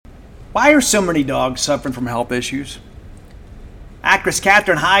Why are so many dogs suffering from health issues? Actress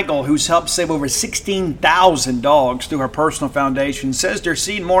Katherine Heigl, who's helped save over 16,000 dogs through her personal foundation, says they're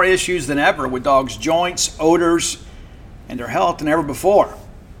seeing more issues than ever with dogs' joints, odors, and their health than ever before.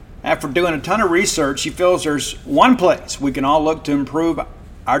 After doing a ton of research, she feels there's one place we can all look to improve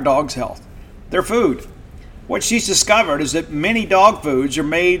our dog's health: their food. What she's discovered is that many dog foods are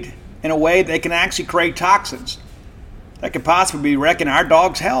made in a way that can actually create toxins that could possibly be wrecking our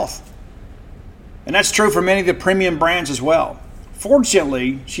dog's health. And that's true for many of the premium brands as well.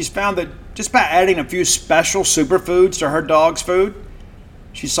 Fortunately, she's found that just by adding a few special superfoods to her dog's food,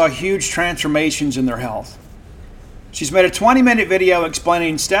 she saw huge transformations in their health. She's made a 20-minute video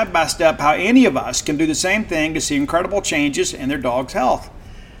explaining step by step how any of us can do the same thing to see incredible changes in their dog's health.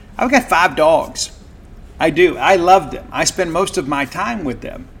 I've got 5 dogs. I do. I love them. I spend most of my time with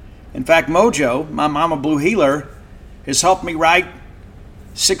them. In fact, Mojo, my Mama Blue Heeler, has helped me write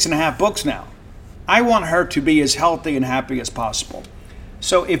 6.5 books now. I want her to be as healthy and happy as possible.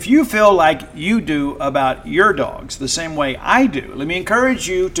 So if you feel like you do about your dogs the same way I do, let me encourage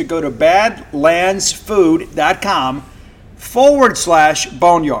you to go to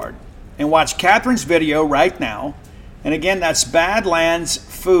badlandsfood.com/boneyard and watch Catherine's video right now. And again, that's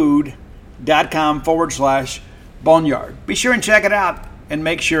badlandsfood.com/boneyard. Be sure and check it out and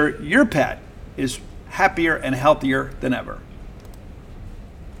make sure your pet is happier and healthier than ever.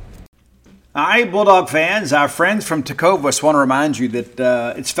 All right, Bulldog fans, our friends from Tecovas want to remind you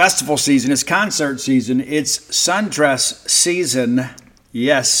that it's festival season, it's concert season, it's sundress season.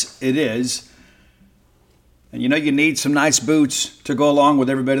 Yes, it is. And you know you need some nice boots to go along with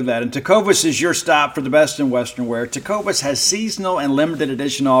every bit of that. And Tecovas is your stop for the best in Western wear. Tecovas has seasonal and limited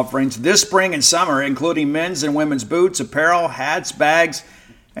edition offerings this spring and summer, including men's and women's boots, apparel, hats, bags,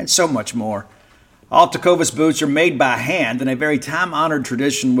 and so much more. All Tecovas boots are made by hand in a very time-honored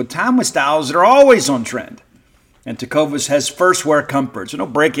tradition with timeless styles that are always on trend. And Tecovas has first wear comfort, so no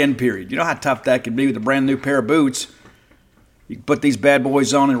break-in period. You know how tough that can be with a brand new pair of boots. You can put these bad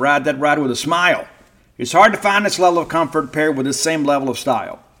boys on and ride that ride with a smile. It's hard to find this level of comfort paired with the same level of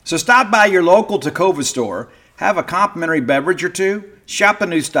style. So stop by your local Tecovas store, have a complimentary beverage or two, shop the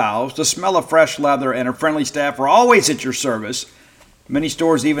new styles, the smell of fresh leather, and a friendly staff are always at your service. Many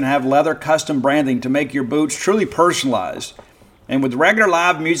stores even have leather custom branding to make your boots truly personalized. And with regular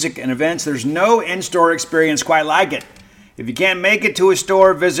live music and events, there's no in-store experience quite like it. If you can't make it to a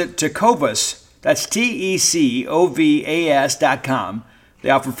store, visit Tecovas. That's TECOVAS.com. They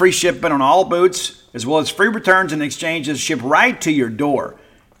offer free shipping on all boots, as well as free returns and exchanges shipped right to your door.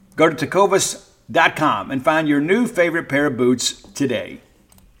 Go to Tecovas.com and find your new favorite pair of boots today.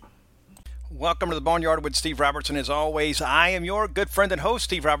 Welcome to the Boneyard with Steve Robertson. As always, I am your good friend and host,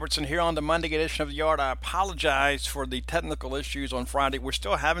 Steve Robertson, here on the Monday edition of the Yard. I apologize for the technical issues on Friday. We're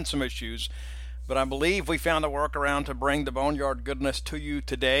still having some issues, but I believe we found a workaround to bring the Boneyard goodness to you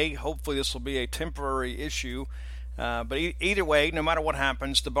today. Hopefully this will be a temporary issue, but either way, no matter what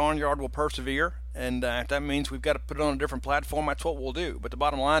happens, the Boneyard will persevere, and if that means we've got to put it on a different platform, that's what we'll do. But the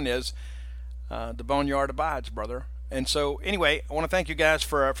bottom line is the Boneyard abides, brother. And so, anyway, I want to thank you guys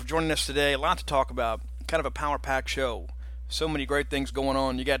for joining us today. A lot to talk about. Kind of a power-packed show. So many great things going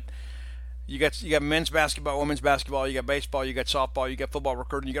on. You got men's basketball, women's basketball. You got baseball. You got softball. You got football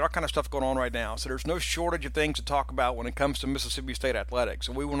recruiting. You got all kind of stuff going on right now. So there's no shortage of things to talk about when it comes to Mississippi State athletics.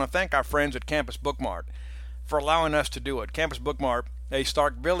 And we want to thank our friends at Campus Bookmart for allowing us to do it. Campus Bookmart, a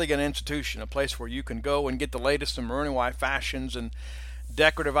Starkvillian institution, a place where you can go and get the latest in maroon and white fashions and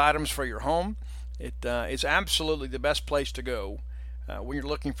decorative items for your home. It is absolutely the best place to go when you're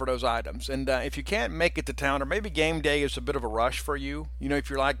looking for those items. And if you can't make it to town, or maybe game day is a bit of a rush for you, if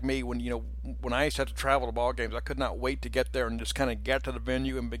you're like me, when I used to have to travel to ball games, I could not wait to get there and just kind of get to the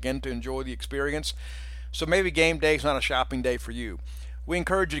venue and begin to enjoy the experience. So maybe game day is not a shopping day for you. We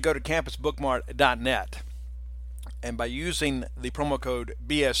encourage you to go to campusbookmart.net, and by using the promo code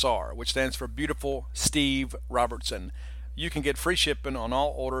BSR, which stands for Beautiful Steve Robertson, you can get free shipping on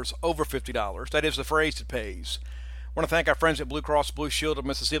all orders over $50. That is the phrase that pays. I want to thank our friends at Blue Cross Blue Shield of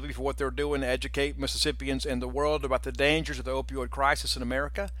Mississippi for what they're doing to educate Mississippians and the world about the dangers of the opioid crisis in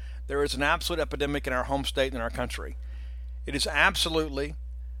America. There is an absolute epidemic in our home state and in our country. It is absolutely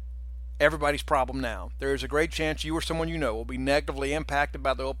everybody's problem now. There is a great chance you or someone you know will be negatively impacted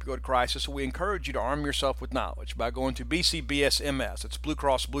by the opioid crisis, so we encourage you to arm yourself with knowledge by going to BCBSMS. It's Blue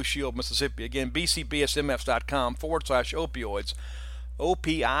Cross Blue Shield Mississippi. Again, bcbsms.com/opioids,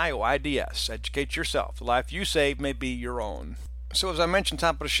 OPIOIDS. Educate yourself. The life you save may be your own. So as I mentioned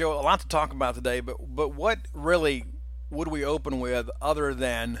top of the show, a lot to talk about today, but what really would we open with other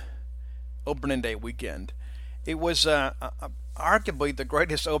than opening day weekend? It was arguably the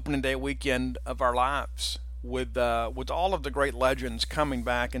greatest opening day weekend of our lives, with all of the great legends coming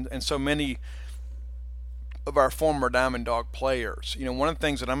back, and so many of our former Diamond Dog players. One of the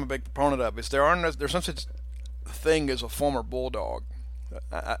things that I'm a big proponent of is there's no such thing as a former Bulldog.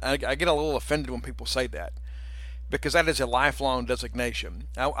 I get a little offended when people say that, because that is a lifelong designation.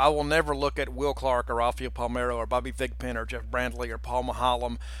 I will never look at Will Clark or Rafael Palmeiro or Bobby Thigpen or Jeff Brantley or Paul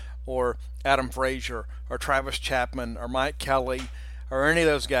Mahalam or Adam Frazier or Travis Chapman or Mike Kelly or any of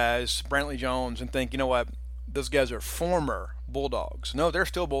those guys, Brantley Jones, and think, you know what, those guys are former Bulldogs. No, they're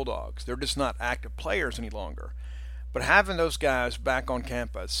still Bulldogs. They're just not active players any longer. But having those guys back on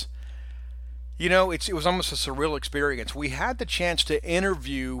campus, it was almost a surreal experience. We had the chance to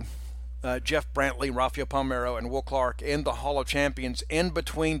interview Jeff Brantley, Rafael Palmeiro, and Will Clark in the Hall of Champions in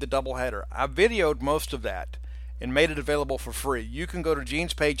between the doubleheader. I videoed most of that and made it available for free. You can go to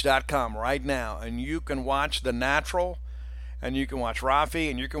genespage.com right now, and you can watch The Natural, and you can watch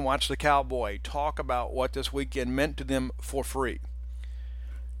Rafi, and you can watch the Cowboy talk about what this weekend meant to them for free.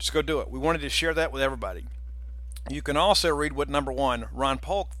 Just go do it. We wanted to share that with everybody. You can also read what, number one, Ron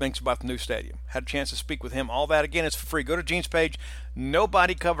Polk thinks about the new stadium. Had a chance to speak with him. All that, again, is for free. Go to Gene's page.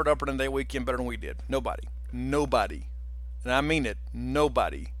 Nobody covered Opening Day weekend better than we did. Nobody. And I mean it.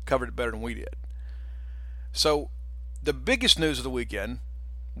 Nobody covered it better than we did. So, the biggest news of the weekend,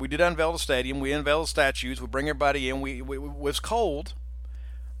 we did unveil the stadium. We unveiled the statues. We bring everybody in. We was cold,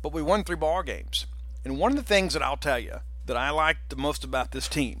 but we won 3 ball games. And one of the things that I'll tell you that I liked the most about this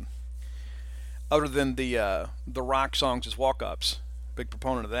team, other than the rock songs as walk-ups, big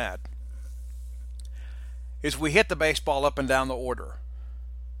proponent of that, is we hit the baseball up and down the order.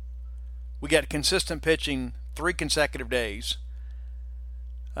 We got consistent pitching 3 consecutive days,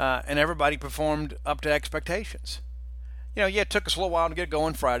 and everybody performed up to expectations. It took us a little while to get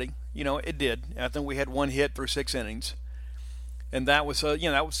going Friday. It did. I think we had 1 hit through 6 innings. And that was,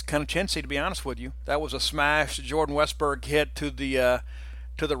 that was kind of chintzy, to be honest with you. That was a smash Jordan Westberg hit to the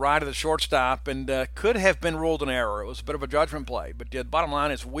right of the shortstop, and could have been ruled an error. It was a bit of a judgment play. But the bottom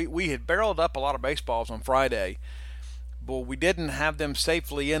line is we had barreled up a lot of baseballs on Friday, but we didn't have them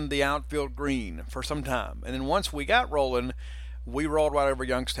safely in the outfield green for some time. And then once we got rolling, we rolled right over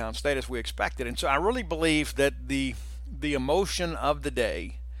Youngstown State as we expected. And so I really believe that the emotion of the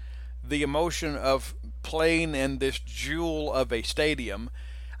day, the emotion of playing in this jewel of a stadium,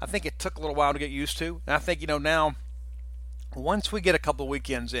 I think it took a little while to get used to. And I think, now, once we get a couple of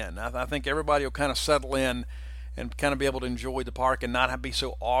weekends in, I think everybody will kind of settle in and kind of be able to enjoy the park and not be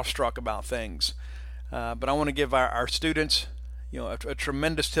so awestruck about things. But I want to give our students, a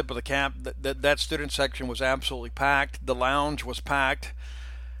tremendous tip of the cap. That student section was absolutely packed. The lounge was packed.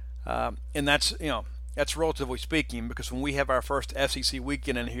 And that's relatively speaking, because when we have our first SEC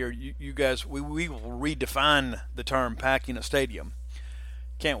weekend in here, you guys, we will redefine the term packing a stadium.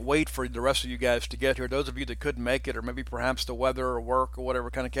 Can't wait for the rest of you guys to get here. Those of you that couldn't make it, or maybe perhaps the weather or work or whatever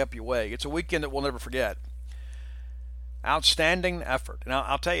kind of kept you away. It's a weekend that we'll never forget. Outstanding effort. And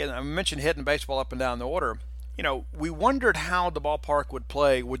I'll tell you, I mentioned hitting baseball up and down the order. We wondered how the ballpark would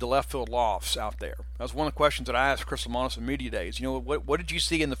play with the left field lofts out there. That was one of the questions that I asked Chris Lamonis in media days. What did you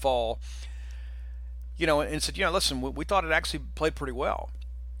see in the fall? And said, listen, we thought it actually played pretty well.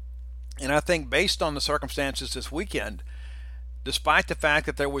 And I think based on the circumstances this weekend, despite the fact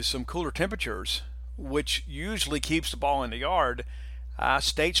that there was some cooler temperatures, which usually keeps the ball in the yard,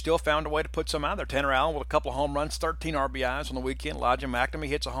 State still found a way to put some out there. Tanner Allen with a couple of home runs, 13 RBIs on the weekend. Elijah McNamee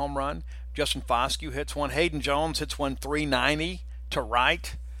hits a home run. Justin Foscue hits one. Hayden Jones hits one, 390 to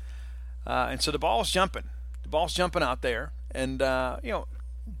right. And so the ball's jumping. The ball's jumping out there. And,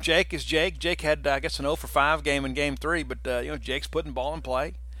 Jake is Jake. Jake had, I guess, an 0 for 5 game in Game 3, but, Jake's putting ball in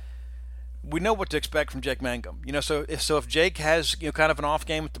play. We know what to expect from Jake Mangum. So if Jake has, kind of an off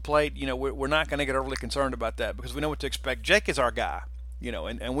game at the plate, we're not going to get overly concerned about that, because we know what to expect. Jake is our guy,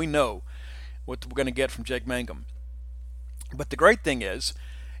 and we know what we're going to get from Jake Mangum. But the great thing is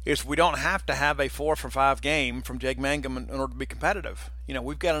we don't have to have a 4 for 5 game from Jake Mangum in order to be competitive.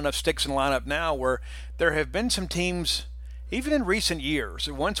 We've got enough sticks in the lineup now where there have been some teams, even in recent years,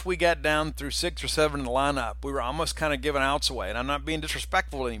 once we got down through 6 or 7 in the lineup, we were almost kind of giving outs away. And I'm not being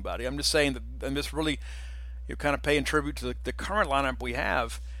disrespectful to anybody. I'm just saying that I'm just really kind of paying tribute to the current lineup we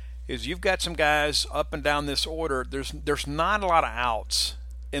have. Is you've got some guys up and down this order. There's not a lot of outs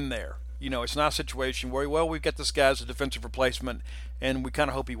in there. It's not a situation where, we've got this guy as a defensive replacement, and we kind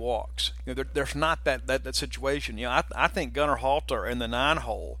of hope he walks. There's not that situation. I think Gunnar Halter in the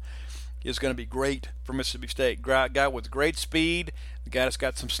 9-hole is going to be great for Mississippi State. Guy with great speed, the guy that's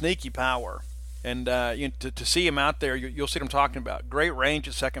got some sneaky power. And to see him out there, you'll see what I'm talking about. Great range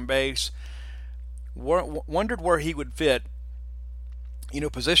at second base. Wondered where he would fit,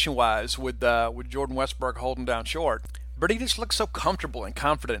 position-wise with Jordan Westberg holding down short. But he just looks so comfortable and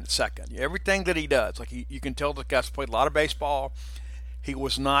confident at second. Everything that he does, like you can tell the guy's played a lot of baseball. He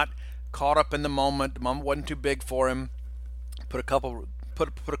was not caught up in the moment. The moment wasn't too big for him. Put a couple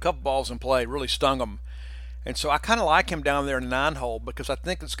balls in play, really stung him. And so I kind of like him down there in the 9-hole because I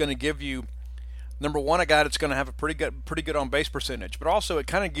think it's going to give you, number one, a guy that's going to have a pretty good on base percentage, but also it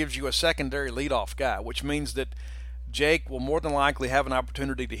kind of gives you a secondary leadoff guy, which means that Jake will more than likely have an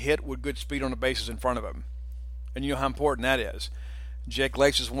opportunity to hit with good speed on the bases in front of him. And you know how important that is. Jake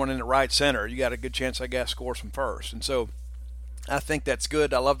laces one in the right center. You got a good chance that guy scores from first. And so I think that's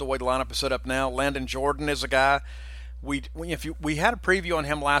good. I love the way the lineup is set up now. Landon Jordan is a guy. We had a preview on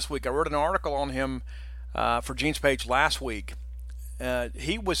him last week. I wrote an article on him for Gene's page last week.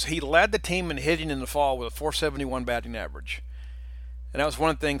 He led the team in hitting in the fall with a .471 batting average. And that was one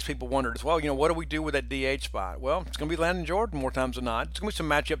of the things people wondered as well, what do we do with that DH spot? Well, it's going to be Landon Jordan more times than not. It's going to be some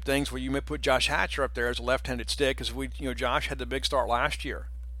matchup things where you may put Josh Hatcher up there as a left-handed stick because Josh had the big start last year.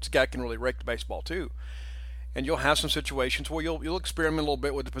 This guy can really rake the baseball too. And you'll have some situations where you'll experiment a little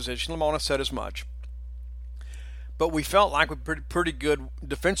bit with the position. Lamona said as much. But we felt like we're pretty good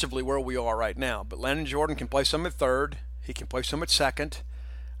defensively where we are right now. But Landon Jordan can play some at third. He can play some at second.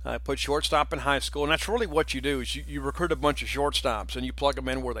 Played shortstop in high school, and that's really what you do is you recruit a bunch of shortstops and you plug them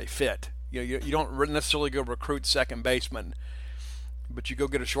in where they fit. You don't necessarily go recruit second baseman, but you go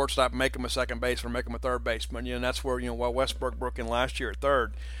get a shortstop and make him a second baseman or make him a third baseman. And that's where while Westberg broke in last year at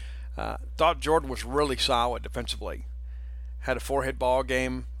third, thought Jordan was really solid defensively. Had a 4-hit ball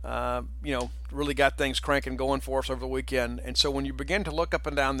game. Really got things cranking going for us over the weekend. And so when you begin to look up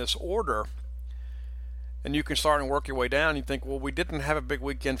and down this order, and you can start and work your way down. You think, well, we didn't have a big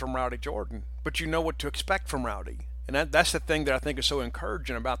weekend from Rowdy Jordan, but you know what to expect from Rowdy. And that's the thing that I think is so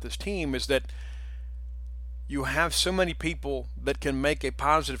encouraging about this team is that you have so many people that can make a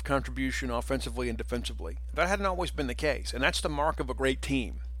positive contribution offensively and defensively. That hadn't always been the case, and that's the mark of a great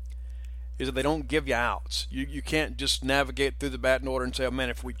team, is that they don't give you outs. You can't just navigate through the batting order and say, oh,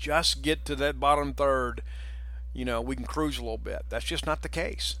 man, if we just get to that bottom third, we can cruise a little bit. That's just not the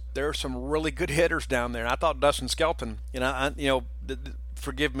case. There are some really good hitters down there. And I thought Dustin Skelton,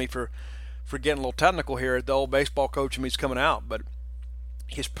 forgive me for getting a little technical here. The old baseball coach in me is coming out, but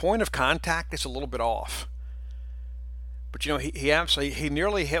his point of contact is a little bit off. But he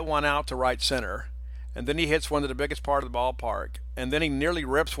nearly hit one out to right center, and then he hits one to the biggest part of the ballpark, and then he nearly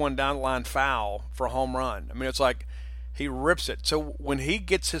rips one down the line foul for a home run. I mean, it's like he rips it. So when he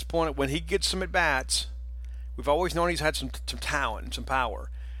gets his point, when he gets some at bats. We've always known he's had some talent and some power.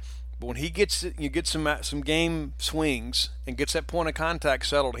 But when he gets some game swings and gets that point of contact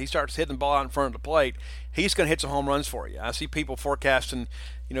settled, he starts hitting the ball out in front of the plate, he's going to hit some home runs for you. I see people forecasting,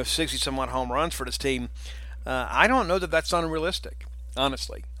 60-some-odd home runs for this team. I don't know that that's unrealistic,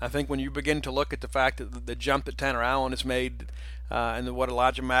 honestly. I think when you begin to look at the fact that the jump that Tanner Allen has made and what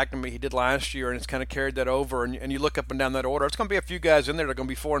Elijah McNamee he did last year, and it's kind of carried that over, and you look up and down that order, it's going to be a few guys in there that are going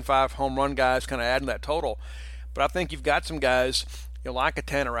to be 4 and 5 home run guys kind of adding that total. But I think you've got some guys, like a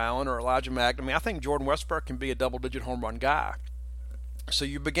Tanner Allen or Elijah McNamee. I think Jordan Westberg can be a double-digit home run guy. So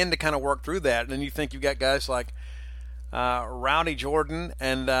you begin to kind of work through that, and then you think you've got guys like Rowdy Jordan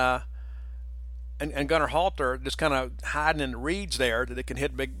and Gunnar Halter just kind of hiding in the reeds there that they can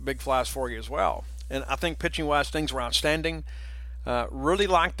hit big flies for you as well. And I think pitching-wise, things are outstanding. Really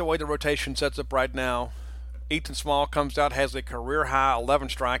like the way the rotation sets up right now. Ethan Small comes out, has a career-high 11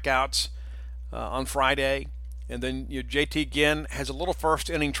 strikeouts on Friday. And then JT Ginn has a little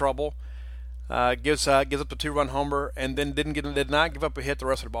first-inning trouble. Gives up the 2-run homer, and then did not give up a hit the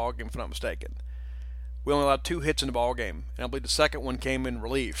rest of the ball game, if I'm not mistaken. We only allowed 2 hits in the ball game, and I believe the second one came in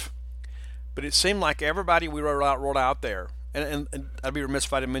relief. But it seemed like everybody we rolled out there, and I'd be remiss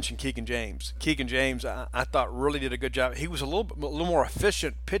if I didn't mention Keegan James. Keegan James, I thought really did a good job. He was a little more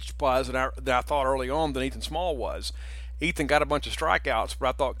efficient pitch-wise than I thought early on than Ethan Small was. Ethan got a bunch of strikeouts, but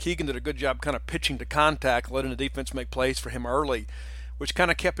I thought Keegan did a good job kind of pitching to contact, letting the defense make plays for him early, which kind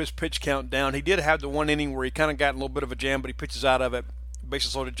of kept his pitch count down. He did have the one inning where he kind of got in a little bit of a jam, but he pitches out of it,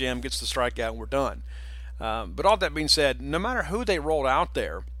 bases loaded jam, gets the strikeout, and we're done. But all that being said, no matter who they rolled out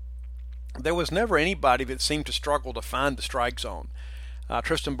there was never anybody that seemed to struggle to find the strike zone.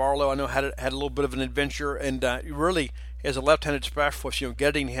 Tristan Barlow, I know, had a little bit of an adventure, and really, as a left-handed specialist,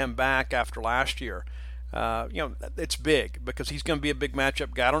 getting him back after last year, it's big because he's going to be a big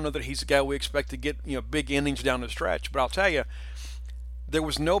matchup guy. I don't know that he's a guy we expect to get, big innings down the stretch, but I'll tell you, there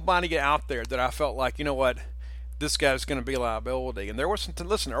was nobody out there that I felt like, this guy's going to be a liability. And there were some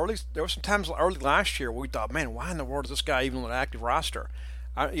times early last year where we thought, man, why in the world is this guy even on an active roster?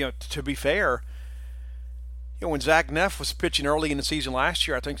 To be fair, When Zach Neff was pitching early in the season last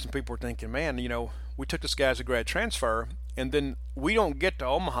year, I think some people were thinking, man, we took this guy as a grad transfer, and then we don't get to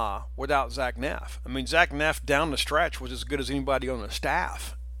Omaha without Zach Neff. I mean, Zach Neff down the stretch was as good as anybody on the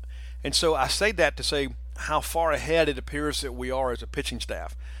staff. And so I say that to say how far ahead it appears that we are as a pitching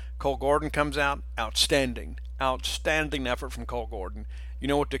staff. Cole Gordon comes out, outstanding effort from Cole Gordon. You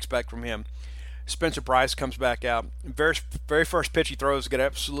know what to expect from him. Spencer Price comes back out. Very first pitch he throws get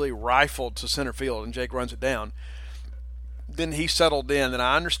absolutely rifled to center field, and Jake runs it down. Then he settled in, and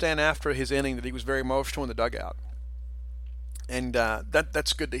I understand after his inning that he was very emotional in the dugout. And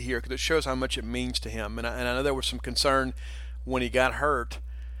that's good to hear because it shows how much it means to him. And I know there was some concern when he got hurt.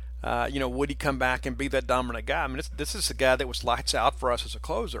 Would he come back and be that dominant guy? I mean, this is a guy that was lights out for us as a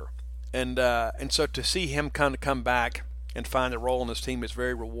closer. And so to see him kind of come back and find a role in this team is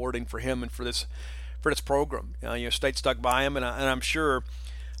very rewarding for him and for this program. State stuck by him, and I'm sure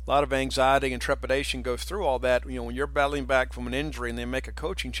a lot of anxiety and trepidation goes through all that. When you're battling back from an injury and they make a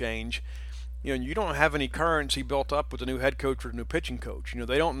coaching change, you don't have any currency built up with a new head coach or a new pitching coach.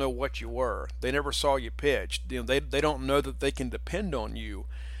 They don't know what you were. They never saw you pitch. They don't know that they can depend on you.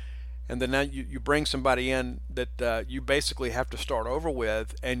 And then now you bring somebody in that you basically have to start over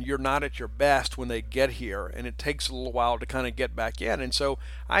with, and you're not at your best when they get here, and it takes a little while to kind of get back in. And so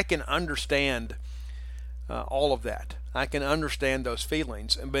I can understand all of that. I can understand those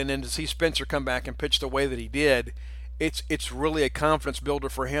feelings. And then to see Spencer come back and pitch the way that he did, it's really a confidence builder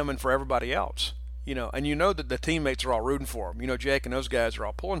for him and for everybody else. And that the teammates are all rooting for him. Jake and those guys are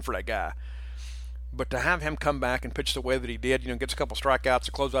all pulling for that guy. But to have him come back and pitch the way that he did, gets a couple strikeouts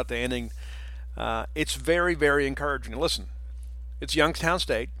to close out the inning, it's very, very encouraging. Listen, it's Youngstown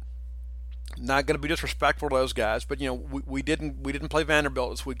State. Not going to be disrespectful to those guys, but we didn't play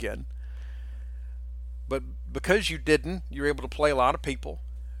Vanderbilt this weekend. But because you're able to play a lot of people.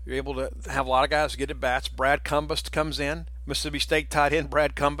 You're able to have a lot of guys get at bats. Brad Cumbest comes in, Mississippi State tight end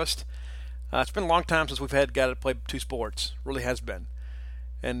Brad Cumbest. It's been a long time since we've had a guy that played two sports. Really has been.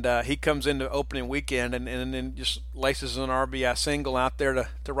 And he comes into opening weekend and then just laces an RBI single out there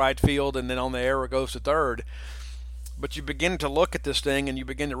to right field, and then on the arrow goes to third. But you begin to look at this thing and you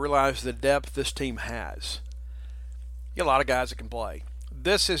begin to realize the depth this team has. You got a lot of guys that can play.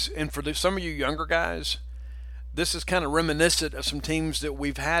 And for some of you younger guys, this is kind of reminiscent of some teams that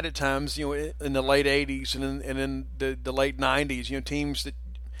we've had at times, in the late 80s and in the late 90s, teams that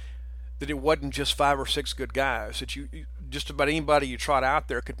it wasn't just 5 or 6 good guys, that just about anybody you trot out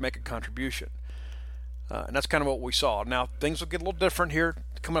there could make a contribution. And that's kind of what we saw. Now, things will get a little different here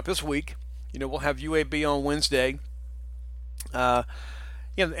coming up this week. We'll have UAB on Wednesday. Coach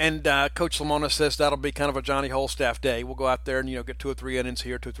Lamona says that'll be kind of a Johnny Holstaff day. We'll go out there and, get 2 or 3 innings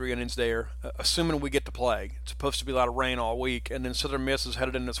here, 2 or 3 innings there, assuming we get to play. It's supposed to be a lot of rain all week. And then Southern Miss is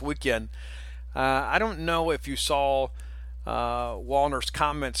headed in this weekend. I don't know if you saw Wallner's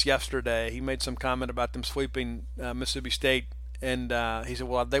comments yesterday. He made some comment about them sweeping Mississippi State, and he said,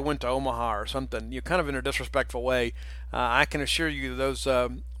 well, they went to Omaha or something, kind of in a disrespectful way. I can assure you those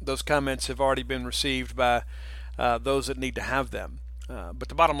comments have already been received by those that need to have them. But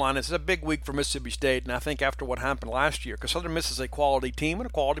the bottom line is it's a big week for Mississippi State, and I think after what happened last year, because Southern Miss is a quality team and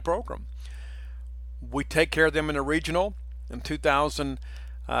a quality program. We take care of them in a regional in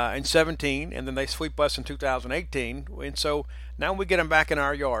 2017, and then they sweep us in 2018, and so now we get them back in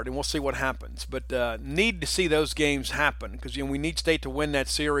our yard, and we'll see what happens. But need to see those games happen because we need State to win that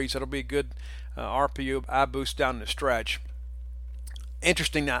series. That'll be a good RPI boost down the stretch.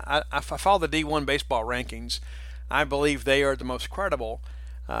 Interesting. I follow the D1 baseball rankings. I believe they are the most credible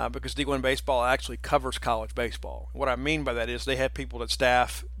because D1 baseball actually covers college baseball. What I mean by that is they have people that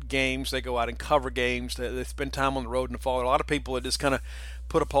staff games, they go out and cover games, they spend time on the road in the fall. There are a lot of people that just kind of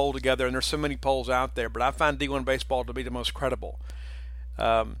put a poll together, and there's so many polls out there, but I find D1 baseball to be the most credible.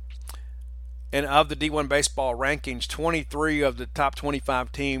 And of the D1 baseball rankings, 23 of the top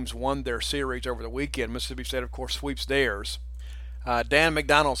 25 teams won their series over the weekend. Mississippi State, of course, sweeps theirs. Dan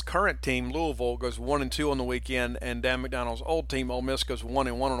McDonald's current team, Louisville, goes 1-2 on the weekend, and Dan McDonald's old team, Ole Miss, goes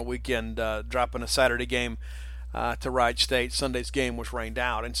 1-1 on the weekend, dropping a Saturday game to Wright State. Sunday's game was rained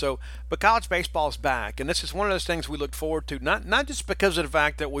out, and so, but college baseball is back, and this is one of those things we looked forward to. Not just because of the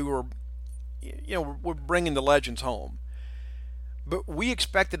fact that we're bringing the legends home, but we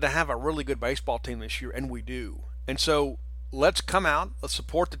expected to have a really good baseball team this year, and we do. And so, let's come out, let's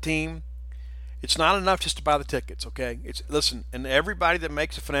support the team. It's not enough just to buy the tickets, okay? Listen, and everybody that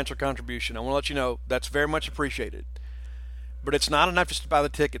makes a financial contribution, I want to let you know that's very much appreciated. But it's not enough just to buy the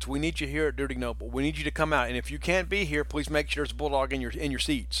tickets. We need you here at Dudy Noble. We need you to come out, and if you can't be here, please make sure there's a Bulldog in your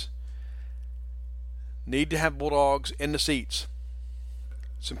seats. Need to have Bulldogs in the seats.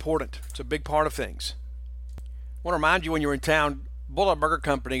 It's important. It's a big part of things. want to remind you when you're in town, Bulldog Burger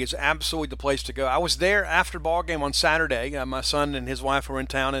Company is absolutely the place to go. I was there after the ball game on Saturday. My son and his wife were in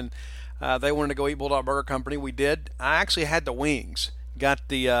town, and they wanted to go eat Bulldog Burger Company. We did. I actually had the wings. Got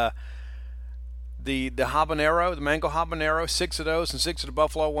the habanero, the mango habanero, 6 of those and 6 of the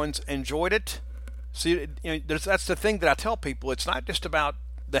buffalo ones. Enjoyed it. See, that's the thing that I tell people. It's not just about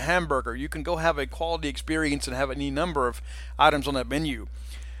the hamburger. You can go have a quality experience and have any number of items on that menu.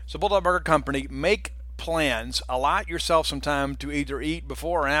 So Bulldog Burger Company, make plans, allot yourself some time to either eat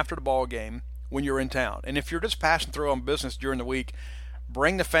before or after the ball game when you're in town. And if you're just passing through on business during the week,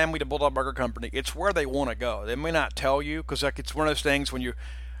 bring the family to Bulldog Burger Company. It's where they want to go. They may not tell you because it's one of those things when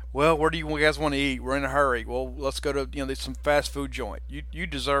where do you guys want to eat? We're in a hurry. Well, let's go to there's some fast food joint. You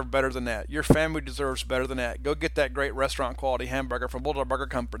deserve better than that. Your family deserves better than that. Go get that great restaurant quality hamburger from Bulldog Burger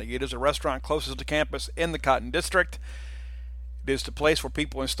Company. It is a restaurant closest to campus in the Cotton District. It is the place where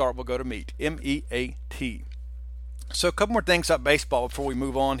people in Starkville go to meet. MEAT. So a couple more things about baseball before we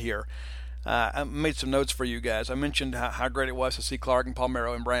move on here. I made some notes for you guys. I mentioned how great it was to see Clark and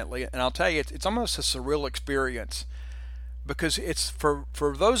Palmero and Brantley, and I'll tell you, it's almost a surreal experience because it's for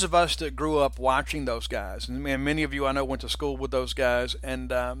those of us that grew up watching those guys, and many of you I know went to school with those guys, and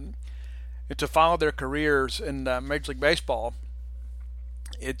to follow their careers in Major League Baseball.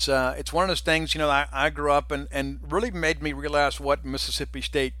 It's one of those things, I grew up and really made me realize what Mississippi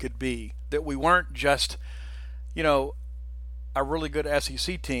State could be. That we weren't just, a really good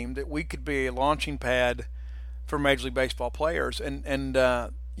SEC team, that we could be a launching pad for Major League Baseball players. And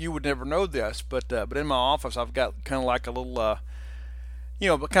you would never know this, but in my office I've got kind of like a little,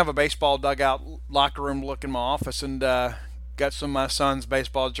 kind of a baseball dugout locker room look in my office, and got some of my son's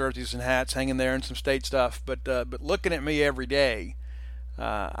baseball jerseys and hats hanging there and some state stuff. But looking at me every day,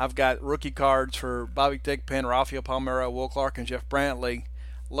 I've got rookie cards for Bobby Thigpen, Rafael Palmeiro, Will Clark, and Jeff Brantley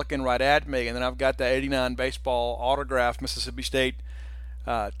looking right at me. And then I've got the 89 baseball autographed Mississippi State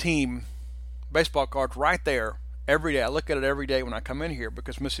team baseball cards right there every day. I look at it every day when I come in here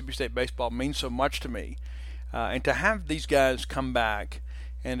because Mississippi State baseball means so much to me. And to have these guys come back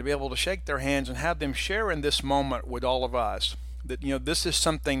and to be able to shake their hands and have them share in this moment with all of us, that, this is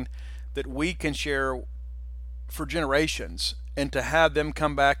something that we can share for generations. And to have them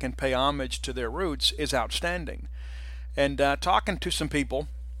come back and pay homage to their roots is outstanding. And talking to some people,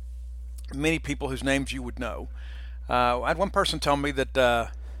 many people whose names you would know, I had one person tell me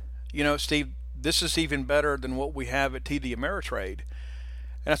that, Steve, this is even better than what we have at TD Ameritrade.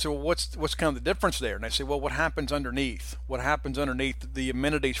 And I said, well, what's kind of the difference there? And they say, well, what happens underneath? What happens underneath the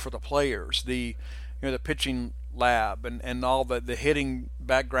amenities for the players, the pitching lab and all the hitting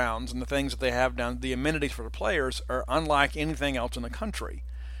backgrounds and the things that they have down, the amenities for the players are unlike anything else in the country.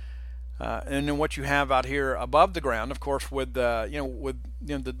 And then what you have out here above the ground, of course, with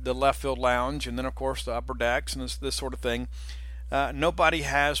the left field lounge, and then of course the upper decks and this sort of thing, nobody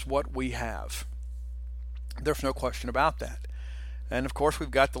has what we have. There's no question about that. And of course we've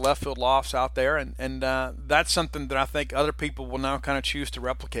got the left field lofts out there, and that's something that I think other people will now kind of choose to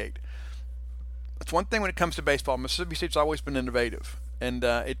replicate. That's one thing when it comes to baseball. Mississippi State's always been innovative, and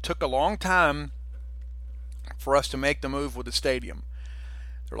it took a long time for us to make the move with the stadium.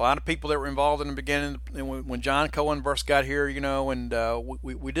 There were a lot of people that were involved in the beginning. When John Cohen first got here, and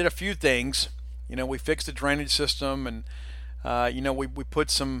we did a few things. We fixed the drainage system, and we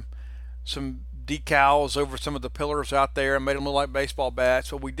put some decals over some of the pillars out there and made them look like baseball bats.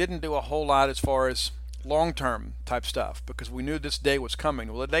 But we didn't do a whole lot as far as long-term type stuff because we knew this day was coming.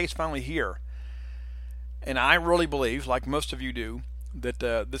 Well, the day's finally here. And I really believe, like most of you do,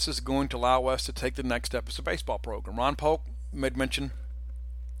 that this is going to allow us to take the next step as a baseball program. Ron Polk made mention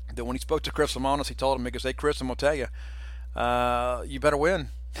that when he spoke to Chris Lamonis, he told him, because, hey, Chris, I'm going to tell you, you better win.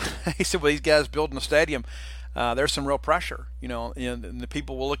 He said, well, these guys building a stadium, there's some real pressure, and the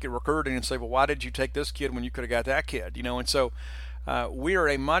people will look at recruiting and say, well, why did you take this kid when you could have got that kid? And so we are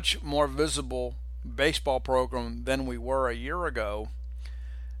a much more visible baseball program than we were a year ago,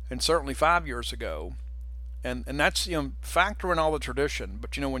 and certainly 5 years ago. And that's, factor in all the tradition.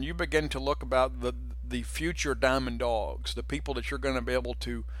 But, when you begin to look about the future Diamond Dogs, the people that you're going to be able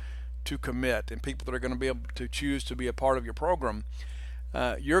to commit and people that are going to be able to choose to be a part of your program,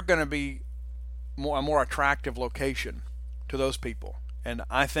 you're going to be a more attractive location to those people. And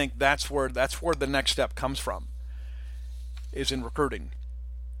I think that's where the next step comes from, is in recruiting.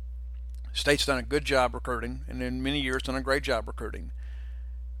 State's done a good job recruiting, and in many years done a great job recruiting.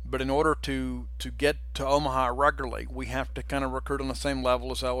 But in order to get to Omaha regularly, we have to kind of recruit on the same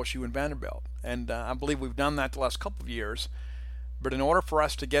level as LSU and Vanderbilt. And I believe we've done that the last couple of years. But in order for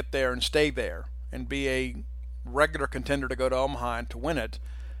us to get there and stay there and be a regular contender to go to Omaha and to win it,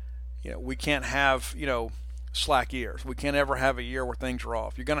 we can't have, slack years. We can't ever have a year where things are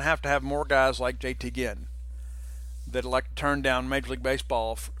off. You're going to have more guys like JT Ginn that like to turn down Major League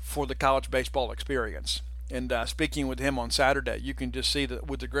Baseball for the college baseball experience. And speaking with him on Saturday, you can just see that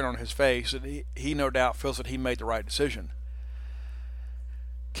with the grin on his face that he no doubt feels that he made the right decision.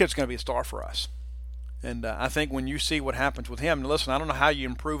 Kid's going to be a star for us. And I think when you see what happens with him, listen, I don't know how you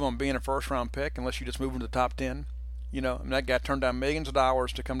improve on being a first-round pick unless you just move into the top 10. That guy turned down millions of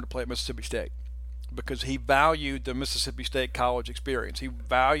dollars to come to play at Mississippi State because he valued the Mississippi State college experience. He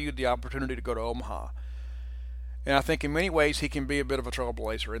valued the opportunity to go to Omaha. And I think in many ways he can be a bit of a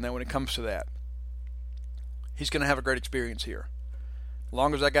trailblazer. And then when it comes to that, he's going to have a great experience here. As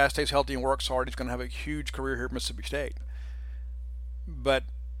long as that guy stays healthy and works hard, he's going to have a huge career here at Mississippi State. But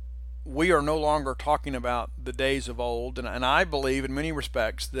we are no longer talking about the days of old, and I believe in many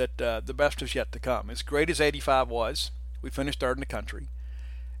respects that the best is yet to come. As great as 85 was, we finished third in the country.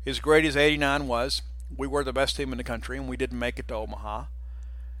 As great as 89 was, we were the best team in the country, and we didn't make it to Omaha.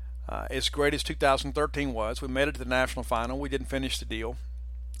 As great as 2013 was, we made it to the national final. We didn't finish the deal.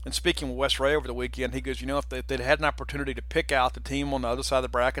 And speaking with Wes Ray over the weekend, he goes, if they'd had an opportunity to pick out the team on the other side of the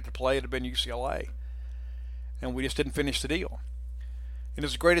bracket to play, it would have been UCLA. And we just didn't finish the deal. And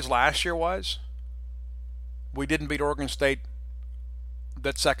as great as last year was, we didn't beat Oregon State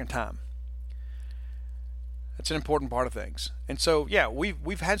that second time. That's an important part of things. And so, yeah,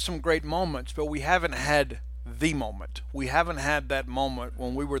 we've had some great moments, but we haven't had the moment. We haven't had that moment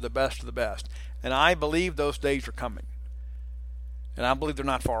when we were the best of the best. And I believe those days are coming. And I believe they're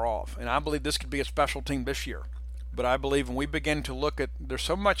not far off. And I believe this could be a special team this year. But I believe when we begin to look at, there's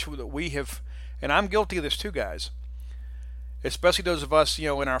so much that we have, and I'm guilty of this too, guys. Especially those of us, in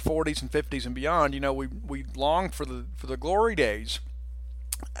our 40s and 50s and beyond, we long for the glory days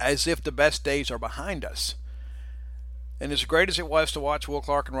as if the best days are behind us. And as great as it was to watch Will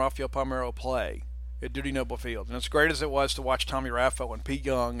Clark and Rafael Palmeiro play at Dudy Noble Field, and as great as it was to watch Tommy Raffo and Pete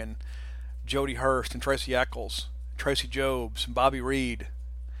Young and Jody Hurst and Tracy Eccles, Tracy Jobs and Bobby Reed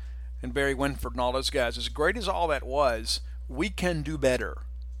and Barry Winford and all those guys, as great as all that was, we can do better.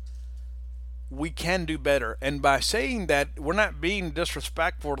 We can do better. And by saying that, we're not being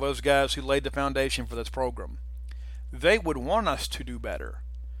disrespectful to those guys who laid the foundation for this program. They would want us to do better.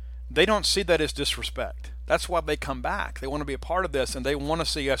 They don't see that as disrespect. That's why they come back. They want to be a part of this, and they want to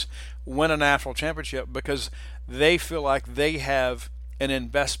see us win a national championship because they feel like they have an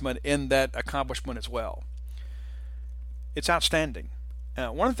investment in that accomplishment as well. It's outstanding.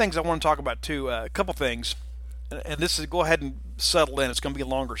 One of the things I want to talk about, too, a couple things. And this is, go ahead and settle in. It's going to be a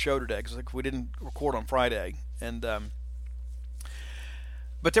longer show today because we didn't record on Friday. And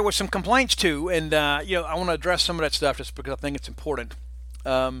but there were some complaints too, and I want to address some of that stuff just because I think it's important.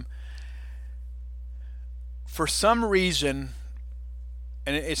 For some reason,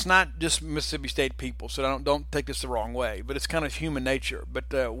 and it's not just Mississippi State people, so don't take this the wrong way, but it's kind of human nature.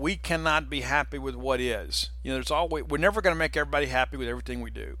 But we cannot be happy with what is. There's always, we're never going to make everybody happy with everything we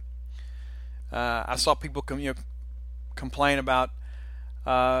do. I saw people complain about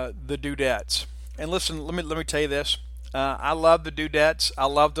the dudettes. And listen, let me tell you this. I love the dudettes. I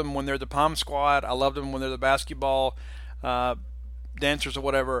love them when they're the pom squad. I love them when they're the basketball dancers or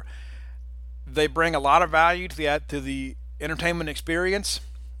whatever. They bring a lot of value to the entertainment experience.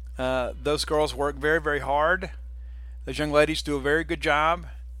 Those girls work very, very hard. Those young ladies do a very good job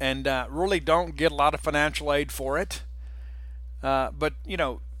and really don't get a lot of financial aid for it. But,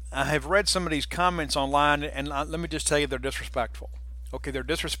 I have read some of these comments online, and let me just tell you, they're disrespectful. Okay, they're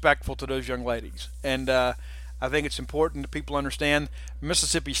disrespectful to those young ladies. And I think it's important that people understand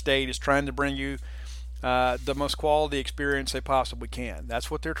Mississippi State is trying to bring you the most quality experience they possibly can. That's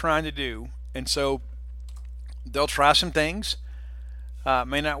what they're trying to do. And so they'll try some things.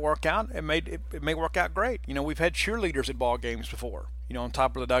 May not work out. It may work out great. We've had cheerleaders at ball games before, on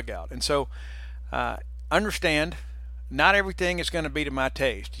top of the dugout. And so understand, not everything is going to be to my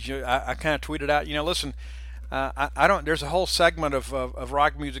taste. I kind of tweeted out, listen, I don't. There's a whole segment of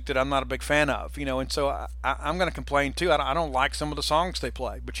rock music that I'm not a big fan of, and so I'm going to complain too. I don't like some of the songs they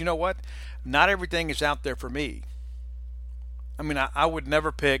play, but you know what? Not everything is out there for me. I mean, I would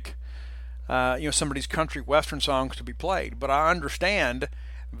never pick, some of these country western songs to be played, but I understand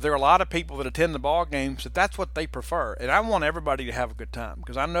there are a lot of people that attend the ball games that's what they prefer, and I want everybody to have a good time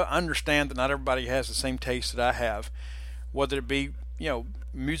because I understand that not everybody has the same taste that I have, whether it be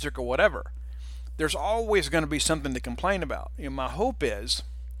music or whatever. There's always going to be something to complain about. My hope is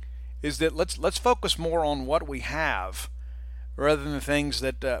that let's focus more on what we have rather than the things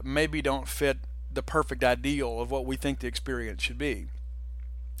that maybe don't fit the perfect ideal of what we think the experience should be.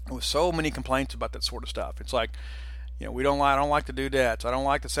 With so many complaints about that sort of stuff, it's like, I don't like the dudettes. I don't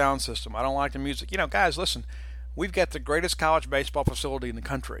like the sound system. I don't like the music. Guys, listen, we've got the greatest college baseball facility in the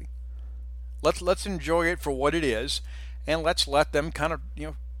country. Let's enjoy it for what it is, and let's let them kind of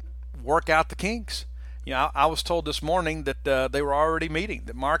work out the kinks. I was told this morning that they were already meeting,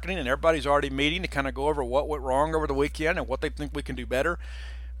 that marketing and everybody's already meeting to kind of go over what went wrong over the weekend and what they think we can do better.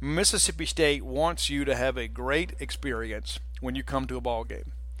 Mississippi State wants you to have a great experience when you come to a ball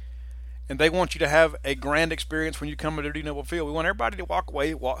game. And they want you to have a grand experience when you come to Dudy Noble Field. We want everybody to walk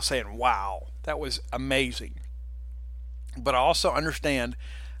away saying, wow, that was amazing. But I also understand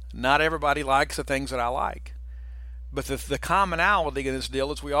not everybody likes the things that I like. But the commonality in this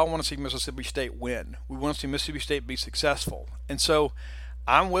deal is we all want to see Mississippi State win. We want to see Mississippi State be successful. And so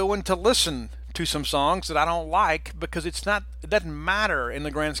I'm willing to listen to some songs that I don't like because it doesn't matter in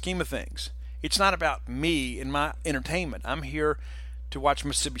the grand scheme of things. It's not about me and my entertainment. I'm here to watch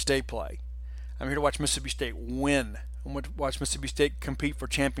Mississippi State play. I'm here to watch Mississippi State win. I'm going to watch Mississippi State compete for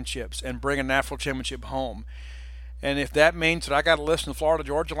championships and bring a national championship home. And if that means that I got to listen to the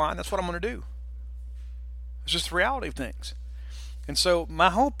Florida-Georgia line, that's what I'm going to do. It's just the reality of things. And so my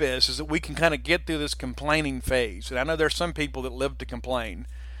hope is that we can kind of get through this complaining phase. And I know there's some people that live to complain.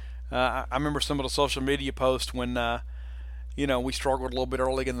 I remember some of the social media posts when we struggled a little bit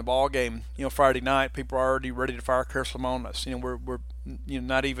early in the ball game. Friday night, people are already ready to fire Kerslam on us. We're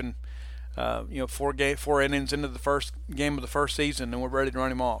not even 4 innings into the first game of the first season, and we're ready to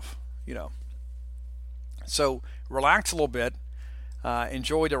run him off. So relax a little bit,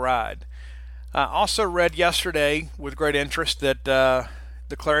 enjoy the ride. I also read yesterday with great interest that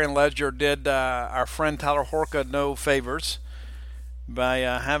the Clarion Ledger did our friend Tyler Horka no favors by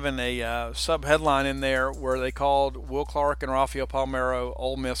having a sub-headline in there where they called Will Clark and Rafael Palmeiro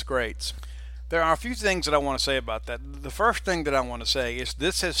Ole Miss greats. There are a few things that I want to say about that. The first thing that I want to say is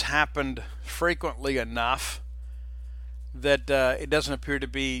this has happened frequently enough that it doesn't appear to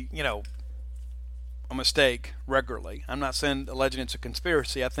be, a mistake regularly. I'm not saying alleging it's a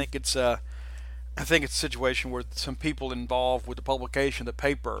conspiracy. I think it's a situation where some people involved with the publication of the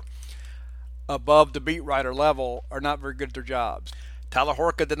paper above the beat writer level are not very good at their jobs. Tyler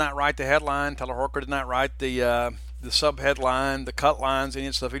Horka did not write the headline. Tyler Horka did not write the sub-headline, the cut lines, any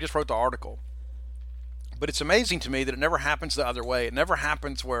stuff. He just wrote the article. But it's amazing to me that it never happens the other way. It never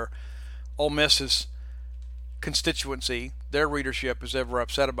happens where Ole Miss's constituency, their readership, is ever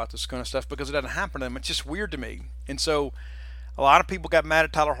upset about this kind of stuff because it doesn't happen to them. It's just weird to me. And so a lot of people got mad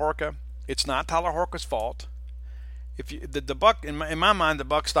at Tyler Horka. It's not Tyler Horka's fault. The buck, in my mind, the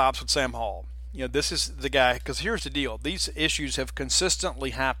buck stops with Sam Hall. This is the guy, because here's the deal. These issues have consistently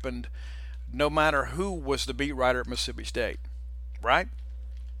happened no matter who was the beat writer at Mississippi State, right?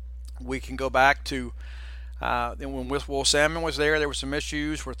 We can go back to when Will Salmon was there were some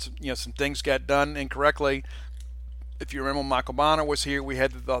issues where some things got done incorrectly. If you remember, Michael Bonner was here. We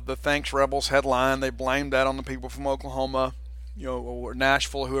had the Thanks Rebels headline. They blamed that on the people from Oklahoma, or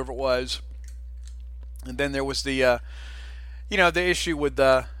Nashville, whoever it was. And then there was the issue with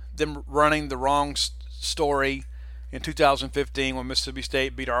them running the wrong story in 2015 when Mississippi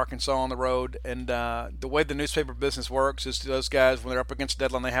State beat Arkansas on the road. And the way the newspaper business works is those guys, when they're up against a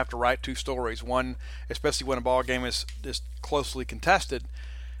deadline, they have to write two stories. One, especially when a ball game is closely contested.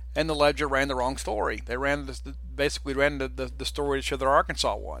 And the Ledger ran the wrong story. They basically ran the story to show that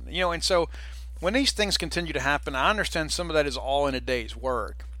Arkansas won. And so when these things continue to happen, I understand some of that is all in a day's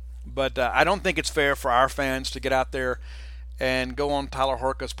work. But I don't think it's fair for our fans to get out there and go on Tyler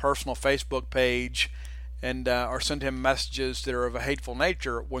Horka's personal Facebook page and or send him messages that are of a hateful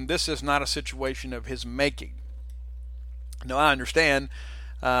nature when this is not a situation of his making. Now, I understand,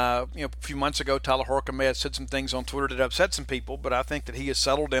 a few months ago, Tyler Horka may have said some things on Twitter that upset some people, but I think that he has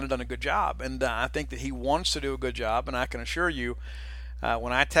settled in and done a good job. And I think that he wants to do a good job, and I can assure you,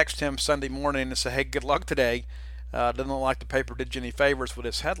 when I text him Sunday morning and say, hey, good luck today, doesn't look like the paper did you any favors with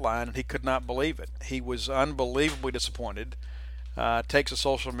this headline, and he could not believe it. He was unbelievably disappointed. Takes to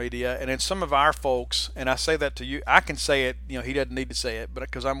social media, and then some of our folks, and I say that to you, I can say it, he doesn't need to say it, but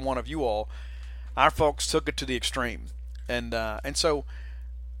because I'm one of you all, our folks took it to the extreme. And so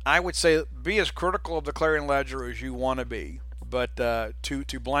I would say be as critical of the Clarion Ledger as you want to be, but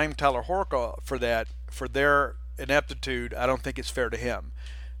to blame Tyler Horka for that, for their ineptitude, I don't think it's fair to him,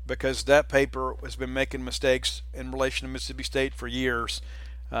 because that paper has been making mistakes in relation to Mississippi State for years,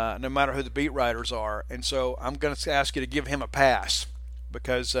 no matter who the beat writers are. And so I'm going to ask you to give him a pass,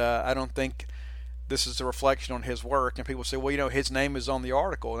 because I don't think this is a reflection on his work. And people say, well, his name is on the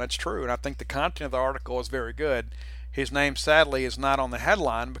article, and that's true. And I think the content of the article is very good. His name, sadly, is not on the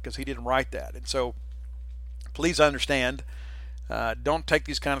headline because he didn't write that. And so please understand, don't take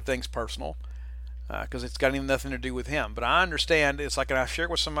these kind of things personal. because it's got nothing to do with him. But I understand, it's like, and I shared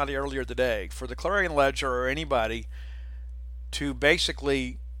with somebody earlier today, for the Clarion Ledger or anybody to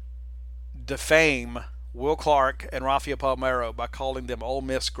basically defame Will Clark and Rafael Palmeiro by calling them Ole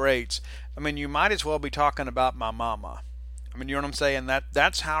Miss greats. I mean, you might as well be talking about my mama. I mean, you know what I'm saying?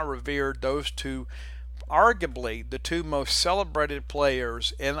 That's how revered those two, arguably the two most celebrated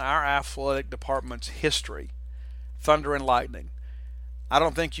players in our athletic department's history, Thunder and Lightning. I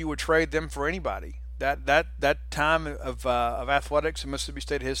don't think you would trade them for anybody. That time of athletics in Mississippi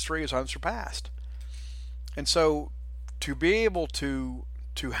State history is unsurpassed. And so to be able to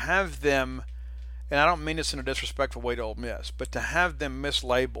have them, and I don't mean this in a disrespectful way to Ole Miss, but to have them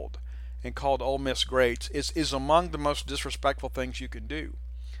mislabeled and called Ole Miss greats is among the most disrespectful things you can do,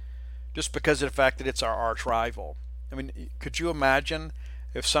 just because of the fact that it's our arch rival. I mean, could you imagine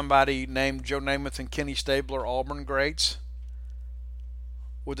if somebody named Joe Namath and Kenny Stabler Auburn greats?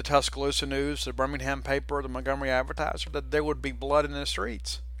 With the Tuscaloosa News, the Birmingham Paper, the Montgomery Advertiser, that there would be blood in the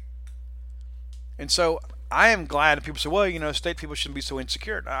streets. And so I am glad, and people say, well, you know, state people shouldn't be so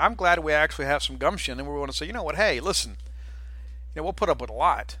insecure. I'm glad we actually have some gumption, and we want to say, you know what, hey, listen, you know, we'll put up with a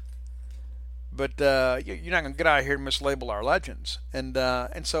lot, but you're not going to get out of here and mislabel our legends. And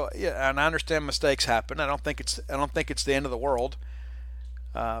so, yeah, and I understand mistakes happen. I don't think it's the end of the world.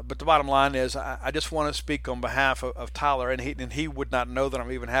 But the bottom line is, I just want to speak on behalf of Tyler, and he would not know that I'm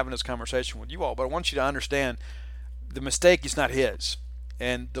even having this conversation with you all. But I want you to understand, the mistake is not his,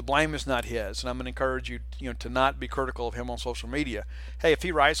 and the blame is not his. And I'm going to encourage you, to not be critical of him on social media. Hey, if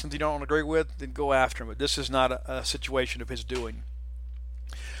he writes something you don't agree with, then go after him. But this is not a situation of his doing.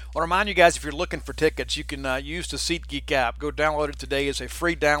 I want to remind you guys, if you're looking for tickets, you can use the SeatGeek app. Go download it today. It's a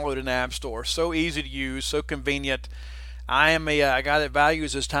free download in the App Store. So easy to use, so convenient. I am a guy that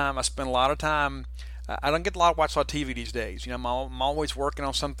values his time. I spend a lot of time. I don't get a lot of watch on TV these days. I'm always working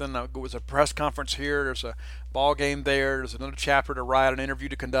on something. There was a press conference here. There's a ball game there. There's another chapter to write, an interview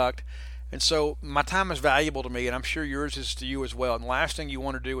to conduct. And so my time is valuable to me, and I'm sure yours is to you as well. And the last thing you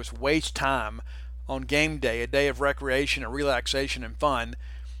want to do is waste time on game day, a day of recreation and relaxation and fun,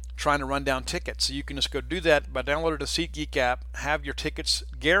 trying to run down tickets. So you can just go do that by downloading the SeatGeek app, have your tickets,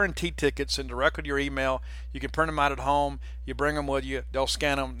 guaranteed tickets, sent directly to your email. You can print them out at home. You bring them with you. They'll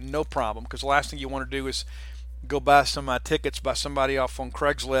scan them, no problem. Because the last thing you want to do is go buy some tickets by somebody off on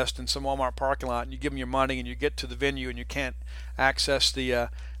Craigslist in some Walmart parking lot, and you give them your money, and you get to the venue, and you can't access the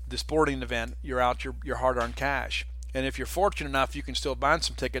sporting event. You're out your hard-earned cash. And if you're fortunate enough, you can still buy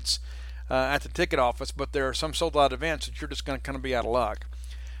some tickets at the ticket office, but there are some sold-out events that you're just going to kind of be out of luck.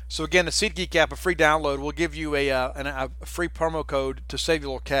 So again, the SeatGeek app, a free download, will give you a free promo code to save you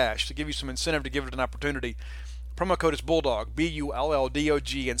a little cash, to give you some incentive to give it an opportunity. Promo code is Bulldog,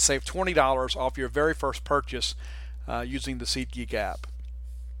 BULLDOG, and save $20 off your very first purchase using the SeatGeek app.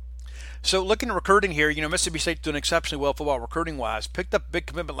 So looking at recruiting here, Mississippi State's doing exceptionally well football recruiting-wise. Picked up a big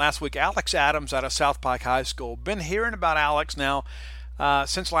commitment last week, Alex Adams out of South Pike High School. Been hearing about Alex now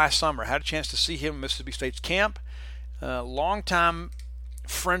since last summer. Had a chance to see him at Mississippi State's camp. Long-time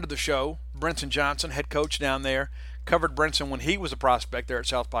friend of the show, Brinson Johnson, head coach down there, covered Brinson when he was a prospect there at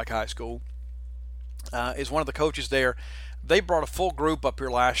South Pike High School, is one of the coaches there. They brought a full group up here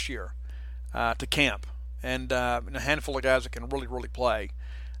last year to camp, and a handful of guys that can really, really play.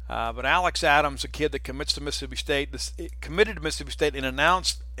 But Alex Adams, a kid that committed to Mississippi State and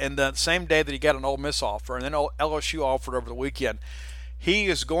announced, and the same day that he got an Ole Miss offer, and then LSU offered over the weekend, he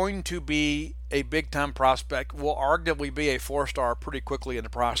is going to be a big-time prospect, will arguably be a four-star pretty quickly in the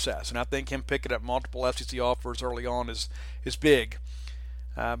process. And I think him picking up multiple SEC offers early on is big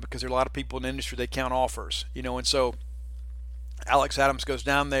because there are a lot of people in the industry, they count offers. And so Alex Adams goes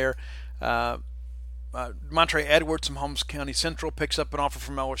down there. Montre Edwards from Holmes County Central picks up an offer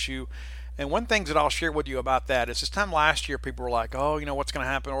from LSU. And one thing that I'll share with you about that is this time last year, people were like, what's going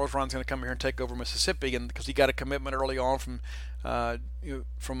to happen? Orgeron's going to come here and take over Mississippi, and because he got a commitment early on from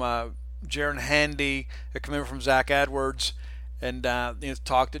Jaron Handy, a commitment from Zach Edwards, and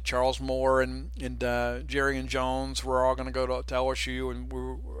talked that Charles Moore and Jerry and Jones were all going to go to LSU, and we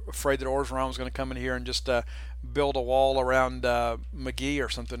were afraid that Orgeron was going to come in here and just build a wall around McGee or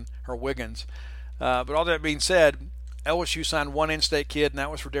something, or Wiggins. But all that being said, LSU signed one in-state kid, and that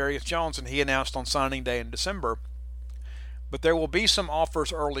was for Darius Jones, and he announced on signing day in December. But there will be some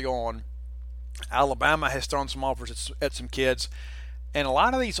offers early on. Alabama has thrown some offers at some kids, and a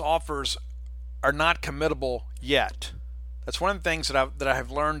lot of these offers are not committable yet. That's one of the things that I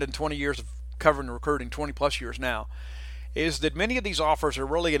have learned in 20 years of covering recruiting, 20 plus years now, is that many of these offers are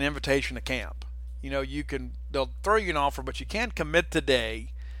really an invitation to camp. They'll throw you an offer, but you can't commit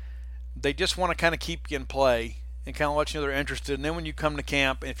today. They just want to kind of keep you in play and kind of let you know they're interested. And then when you come to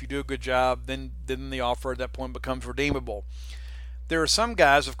camp, and if you do a good job, then the offer at that point becomes redeemable. There are some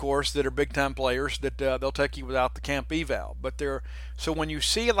guys, of course, that are big-time players that they'll take you without the camp eval. So when you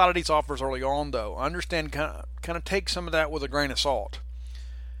see a lot of these offers early on, though, understand kind of take some of that with a grain of salt,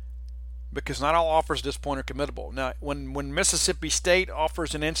 because not all offers at this point are committable. Now, when Mississippi State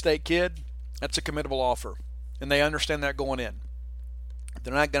offers an in-state kid, that's a committable offer, and they understand that going in.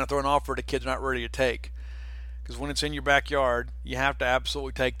 They're not going to throw an offer at a kid they're not ready to take, because when it's in your backyard, you have to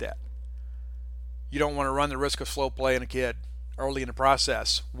absolutely take that. You don't want to run the risk of slow playing a kid early in the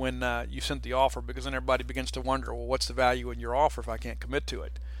process when you sent the offer, because then everybody begins to wonder, well, what's the value in your offer if I can't commit to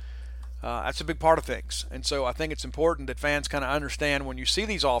it? That's a big part of things. And so I think it's important that fans kind of understand when you see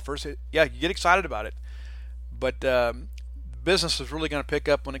these offers, you get excited about it, but business is really going to pick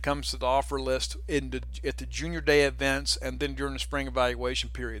up when it comes to the offer list at the junior day events and then during the spring evaluation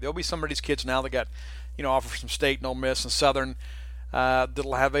period. There'll be some of these kids now that got offers from State and Ole Miss and Southern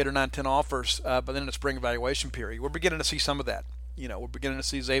that'll have 8 or 9, 10 offers, but then in the spring evaluation period, we're beginning to see some of that. We're beginning to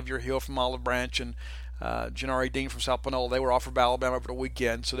see Xavier Hill from Olive Branch and Janari Dean from South Panola. They were offered by Alabama over the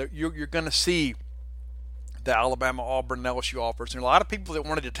weekend, so that you're going to see the Alabama, Auburn, and LSU offers. And a lot of people that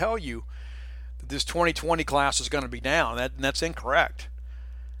wanted to tell you that this 2020 class is going to be down, and that's incorrect.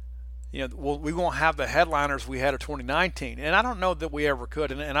 We won't have the headliners we had of 2019, and I don't know that we ever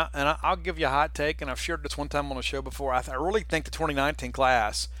could. And I'll give you a hot take, and I've shared this one time on the show before. I really think the 2019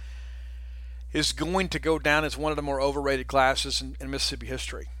 class is going to go down as one of the more overrated classes in Mississippi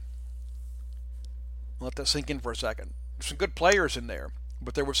history. Let that sink in for a second. There's some good players in there,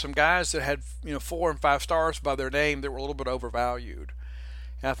 but there were some guys that had 4 and 5 stars by their name that were a little bit overvalued.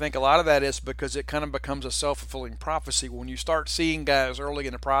 And I think a lot of that is because it kind of becomes a self-fulfilling prophecy when you start seeing guys early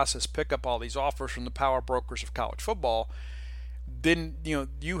in the process pick up all these offers from the power brokers of college football. Then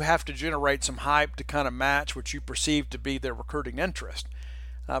you have to generate some hype to kind of match what you perceive to be their recruiting interest.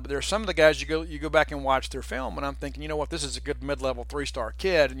 But there are some of the guys you go back and watch their film, and I'm thinking, this is a good mid-level 3-star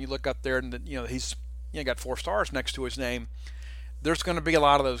kid, and you look up there and he's got 4 stars next to his name. There's going to be a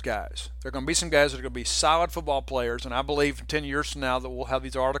lot of those guys. There are going to be some guys that are going to be solid football players, and I believe 10 years from now that we'll have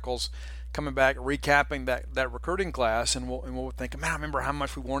these articles coming back recapping that recruiting class, and we'll think, man, I remember how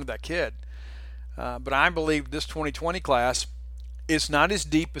much we wanted that kid. But I believe this 2020 class is not as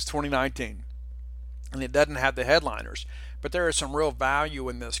deep as 2019, and it doesn't have the headliners. But there is some real value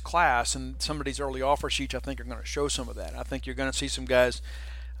in this class, and some of these early offer sheets I think are going to show some of that. I think you're going to see some guys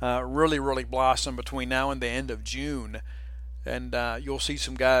really, really blossom between now and the end of June. And you'll see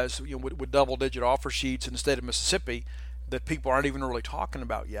some guys with double-digit offer sheets in the state of Mississippi that people aren't even really talking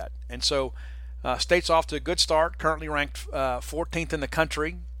about yet. And so State's off to a good start, currently ranked 14th in the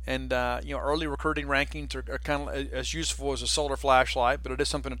country. And early recruiting rankings are kind of as useful as a solar flashlight, but it is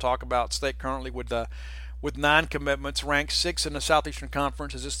something to talk about. State currently with 9 commitments, ranked 6th in the Southeastern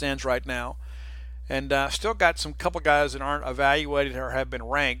Conference as it stands right now. And still got some couple guys that aren't evaluated or have been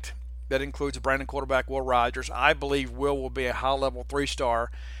ranked. That includes Brandon quarterback Will Rogers. I believe Will be a high-level 3-star.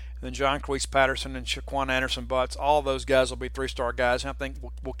 And then John Queese Patterson and Shaquan Anderson Butts, all those guys will be 3-star guys. And I think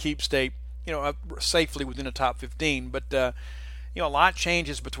we'll keep State, safely within the top 15. But, a lot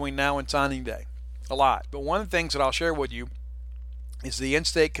changes between now and signing day. A lot. But one of the things that I'll share with you is the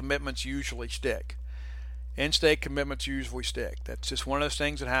in-state commitments usually stick. In-state commitments usually stick. That's just one of those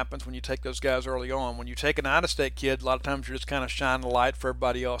things that happens when you take those guys early on. When you take an out-of-state kid, a lot of times you're just kind of shining the light for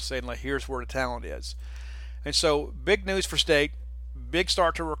everybody else, saying, like, here's where the talent is. And so, big news for State. Big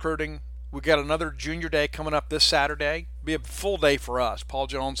start to recruiting. We got another junior day coming up this Saturday. Be a full day for us. Paul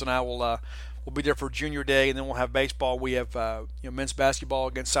Jones and I will be there for junior day, and then we'll have baseball. We have men's basketball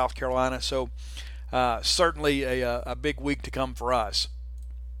against South Carolina. So, certainly a big week to come for us.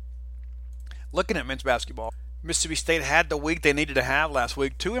 Looking at men's basketball, Mississippi State had the week they needed to have last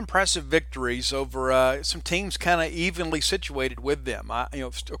week. 2 impressive victories over some teams kind of evenly situated with them.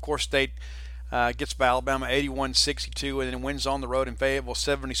 Of course, State gets by Alabama 81-62 and then wins on the road in Fayetteville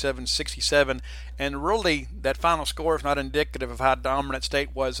 77-67. And really, that final score is not indicative of how dominant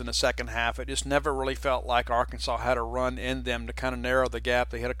State was in the second half. It just never really felt like Arkansas had a run in them to kind of narrow the gap.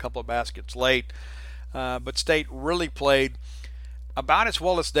 They hit a couple of baskets late. But State really played about as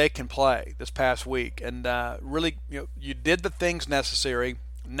well as they can play this past week, and really, you did the things necessary.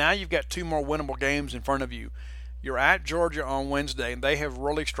 Now you've got 2 more winnable games in front of you. You're at Georgia on Wednesday, and they have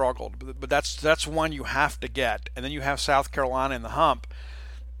really struggled, but that's one you have to get. And then you have South Carolina in the hump.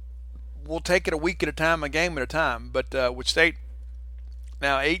 We'll take it a week at a time, a game at a time. But with State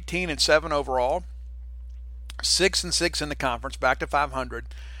now 18-7 overall, 6-6 in the conference, back to 500.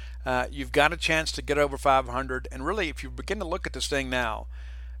 You've got a chance to get over 500, and really, if you begin to look at this thing now,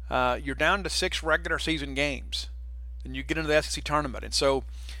 you're down to 6 regular season games, and you get into the SEC tournament. And so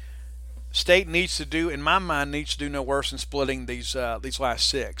State needs to do, in my mind, needs to do no worse than splitting these last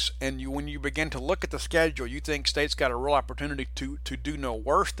 6. And when you begin to look at the schedule, you think State's got a real opportunity to do no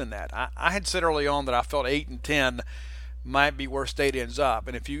worse than that. I had said early on that I felt 8 and 10 might be where State ends up,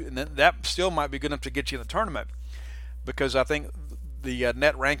 and that still might be good enough to get you in the tournament, because I think the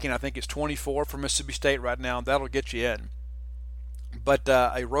net ranking is 24 for Mississippi State right now, and that'll get you in. But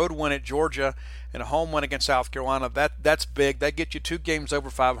a road win at Georgia and a home win against South Carolina, that's big. That gets you 2 games over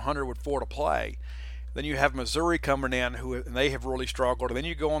 500 with 4 to play. Then you have Missouri coming in, and they have really struggled. And then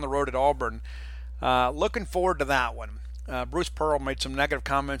you go on the road at Auburn. Looking forward to that one. Bruce Pearl made some negative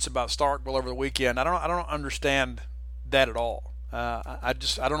comments about Starkville over the weekend. I don't understand that at all. I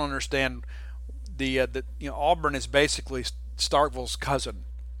don't understand the Auburn is basically Starkville's cousin.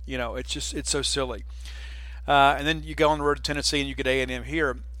 It's so silly. And then you go on the road to Tennessee and you get A&M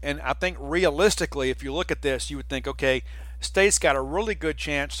here. And I think realistically, if you look at this, you would think, okay, State's got a really good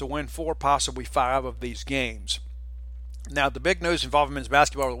chance to win 4, possibly 5 of these games. Now, the big news involving men's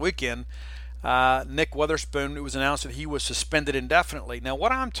basketball over the weekend, Nick Weatherspoon, it was announced that he was suspended indefinitely. Now,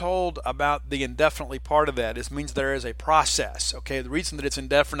 what I'm told about the indefinitely part of that means there is a process. Okay, the reason that it's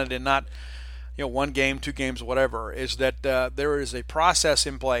indefinite and not 1 game, 2 games, whatever, is that there is a process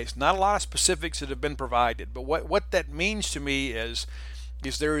in place. Not a lot of specifics that have been provided, but what that means to me is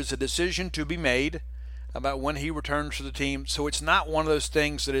there is a decision to be made about when he returns to the team. So it's not one of those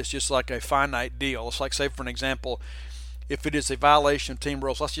things that is just like a finite deal. It's like, say, for an example, if it is a violation of team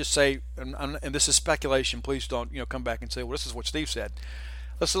rules, let's just say, and this is speculation, please don't come back and say, well, this is what Steve said.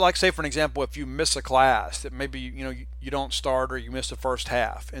 Let's say, for an example, if you miss a class that maybe you don't start or you miss the first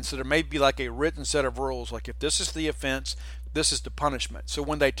half, and so there may be like a written set of rules, like if this is the offense, this is the punishment. So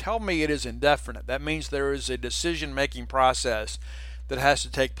when they tell me it is indefinite, that means there is a decision-making process that has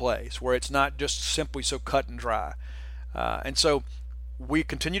to take place, where it's not just simply so cut and dry. And so we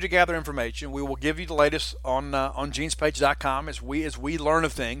continue to gather information. We will give you the latest on genespage.com as we learn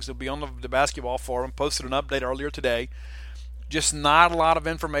of things. It'll be on the basketball forum. Posted an update earlier today. Just not a lot of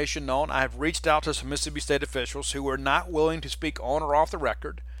information known. I have reached out to some Mississippi State officials who are not willing to speak on or off the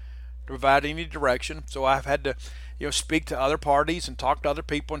record to provide any direction. So I've had to speak to other parties and talk to other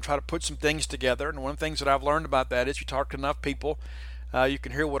people and try to put some things together. And one of the things that I've learned about that is you talk to enough people, you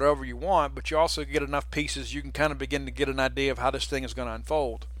can hear whatever you want, but you also get enough pieces, you can kind of begin to get an idea of how this thing is going to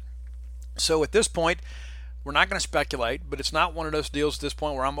unfold. So at this point, we're not going to speculate, but it's not one of those deals at this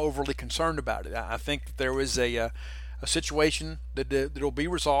point where I'm overly concerned about it. I think that there is a situation that will be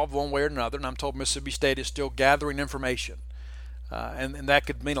resolved one way or another, and I'm told Mississippi State is still gathering information. And that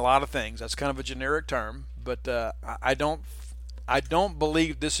could mean a lot of things. That's kind of a generic term, but I don't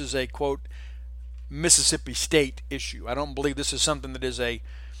believe this is a, quote, Mississippi State issue. I don't believe this is something that is a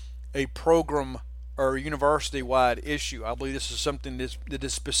program or university-wide issue. I believe this is something that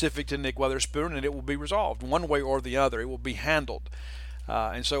is specific to Nick Weatherspoon, and it will be resolved one way or the other. It will be handled.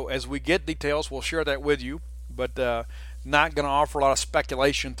 And so as we get details, we'll share that with you, but not going to offer a lot of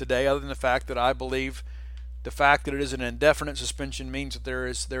speculation today, other than the fact that I believe the fact that it is an indefinite suspension means that there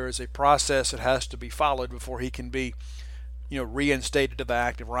is a process that has to be followed before he can be reinstated to the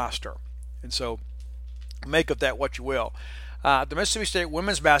active roster. And so make of that what you will. The Mississippi State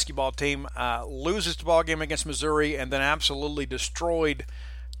women's basketball team loses the ball game against Missouri and then absolutely destroyed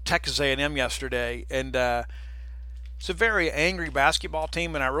Texas A&M yesterday. And it's a very angry basketball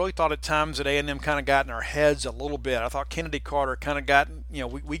team, and I really thought at times that A&M kind of got in our heads a little bit. I thought Kennedy Carter kind of got,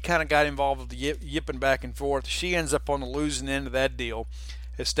 we kind of got involved with the yipping back and forth. She ends up on the losing end of that deal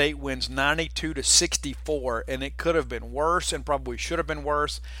as State wins 92-64, and it could have been worse and probably should have been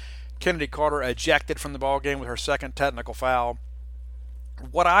worse. Kennedy Carter ejected from the ball game with her second technical foul.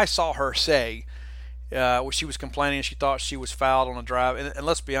 What I saw her say, when she was complaining, she thought she was fouled on a drive, and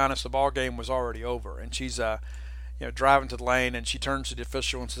let's be honest, the ball game was already over, and she's driving to the lane, and she turns to the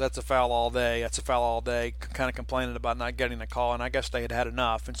official and says, "That's a foul all day. That's a foul all day." Kind of complaining about not getting a call, and I guess they had had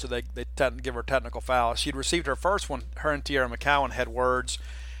enough, and so they give her a technical foul. She'd received her first one. Her and Tierra McCowan had words,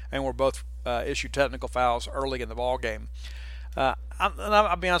 and were both issued technical fouls early in the ball game.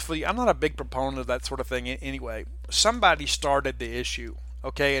 I'll be honest with you, I'm not a big proponent of that sort of thing anyway. Somebody started the issue,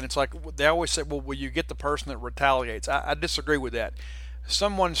 okay? And it's like they always say, well, will you get the person that retaliates? I disagree with that.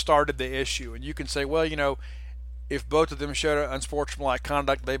 Someone started the issue, and you can say, well, if both of them showed unsportsmanlike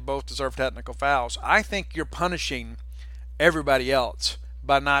conduct, they both deserve technical fouls. I think you're punishing everybody else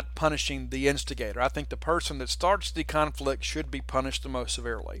by not punishing the instigator. I think the person that starts the conflict should be punished the most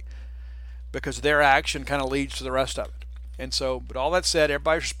severely because their action kind of leads to the rest of it. And so, but all that said,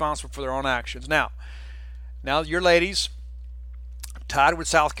 everybody's responsible for their own actions. Now your ladies tied with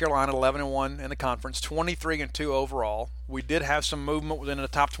South Carolina, 11-1 in the conference, 23-2 overall. We did have some movement within the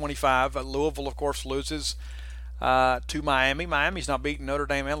top 25. Louisville, of course, loses to Miami. Miami's not beating Notre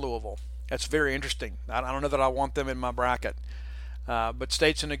Dame and Louisville. That's very interesting. I don't know that I want them in my bracket. But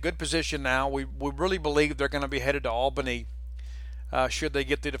State's in a good position now. We really believe they're going to be headed to Albany should they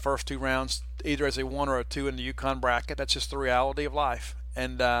get through the first two rounds, either as a 1 or a 2 in the UConn bracket. That's just the reality of life.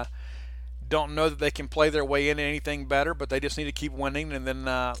 And don't know that they can play their way into anything better, but they just need to keep winning and then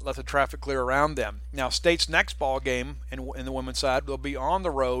let the traffic clear around them. Now, State's next ball game in the women's side will be on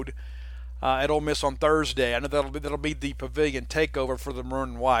the road at Ole Miss on Thursday. I know that'll be the Pavilion takeover for the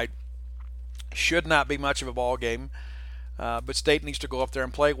maroon and white. Should not be much of a ball game, but State needs to go up there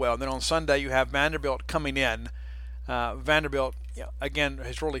and play well. And then on Sunday you have Vanderbilt coming in. Vanderbilt, again,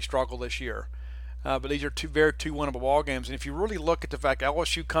 has really struggled this year. But these are two winnable ball games. And if you really look at the fact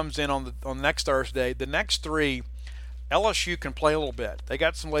LSU comes in on next Thursday, the next three, LSU can play a little bit. They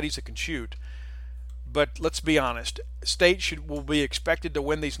got some ladies that can shoot. But let's be honest, State will be expected to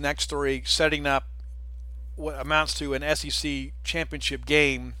win these next three, setting up what amounts to an SEC championship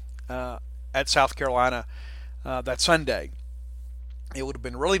game at South Carolina that Sunday. It would have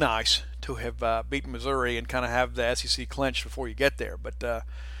been really nice to have beaten Missouri and kind of have the SEC clinched before you get there. But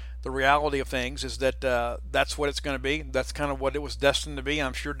the reality of things is that that's what it's going to be. That's kind of what it was destined to be.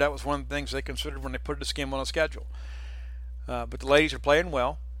 I'm sure that was one of the things they considered when they put this game on a schedule. But the ladies are playing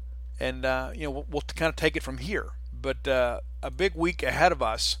well, and we'll kind of take it from here. But a big week ahead of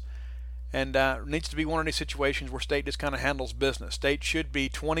us, and needs to be one of these situations where State just kind of handles business. State should be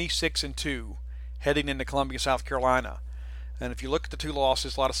 26-2 heading into Columbia, South Carolina. And if you look at the two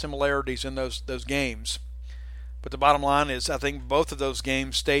losses, a lot of similarities in those games. But the bottom line is, I think both of those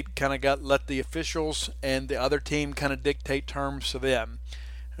games, State kind of let the officials and the other team kind of dictate terms to them.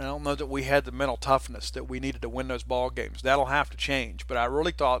 And I don't know that we had the mental toughness that we needed to win those ball games. That'll have to change. But I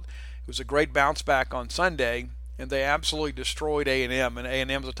really thought it was a great bounce back on Sunday, and they absolutely destroyed A&M. And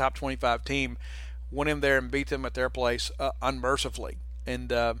A&M is a top 25 team. Went in there and beat them at their place unmercifully,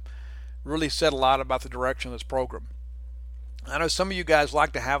 and really said a lot about the direction of this program. I know some of you guys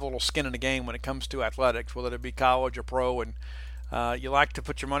like to have a little skin in the game when it comes to athletics, whether it be college or pro, and you like to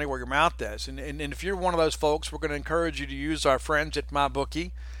put your money where your mouth is. And if you're one of those folks, we're going to encourage you to use our friends at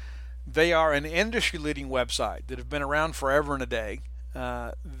MyBookie. They are an industry-leading website that have been around forever and a day.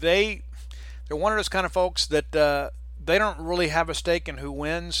 They're one of those kind of folks that they don't really have a stake in who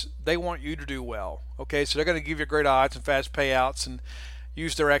wins. They want you to do well. Okay, so they're going to give you great odds and fast payouts and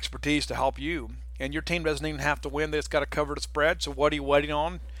use their expertise to help you. And your team doesn't even have to win. They just got to cover the spread. So what are you waiting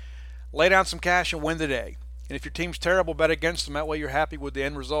on? Lay down some cash and win the day. And if your team's terrible, bet against them. That way you're happy with the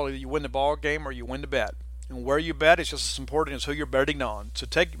end result. Either you win the ball game or you win the bet. And where you bet is just as important as who you're betting on. So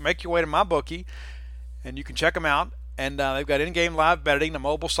make your way to MyBookie, and you can check them out. And they've got in-game live betting, a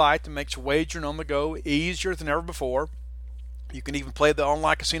mobile site that makes wagering on the go easier than ever before. You can even play the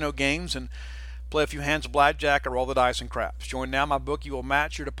online casino games and play a few hands of blackjack or roll the dice and craps. Join now. MyBookie will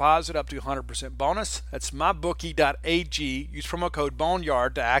match your deposit up to 100% bonus. That's mybookie.ag. Use promo code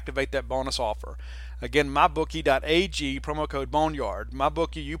Boneyard to activate that bonus offer. Again, mybookie.ag, promo code Boneyard.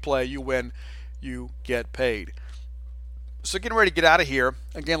 MyBookie, you play, you win, you get paid. So getting ready to get out of here.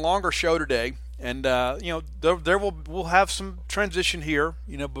 Again, longer show today. And, we'll have some transition here,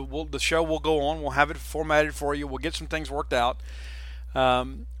 but the show will go on. We'll have it formatted for you. We'll get some things worked out.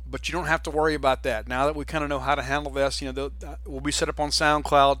 But you don't have to worry about that. Now that we kind of know how to handle this, we'll be set up on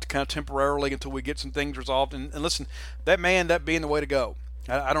SoundCloud kind of temporarily until we get some things resolved. And listen, that may end up being the way to go.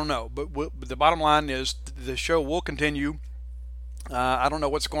 I don't know. But the bottom line is the show will continue. I don't know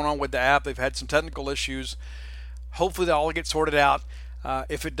what's going on with the app. They've had some technical issues. Hopefully that all gets sorted out.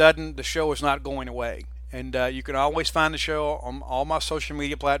 If it doesn't, the show is not going away. And you can always find the show on all my social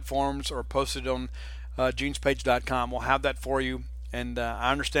media platforms or posted on genespage.com. We'll have that for you. And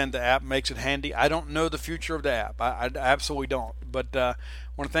I understand the app makes it handy. I don't know the future of the app. I absolutely don't. But I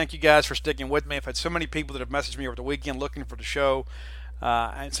want to thank you guys for sticking with me. I've had so many people that have messaged me over the weekend looking for the show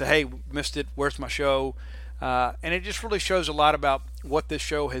and say, hey, missed it. Where's my show? And it just really shows a lot about what this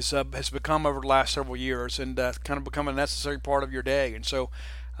show has become over the last several years and kind of become a necessary part of your day. And so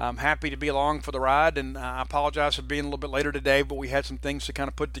I'm happy to be along for the ride. And I apologize for being a little bit later today, but we had some things to kind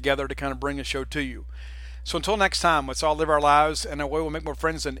of put together to kind of bring the show to you. So until next time, let's all live our lives in a way we'll make more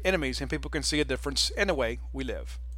friends than enemies, and people can see a difference in the way we live.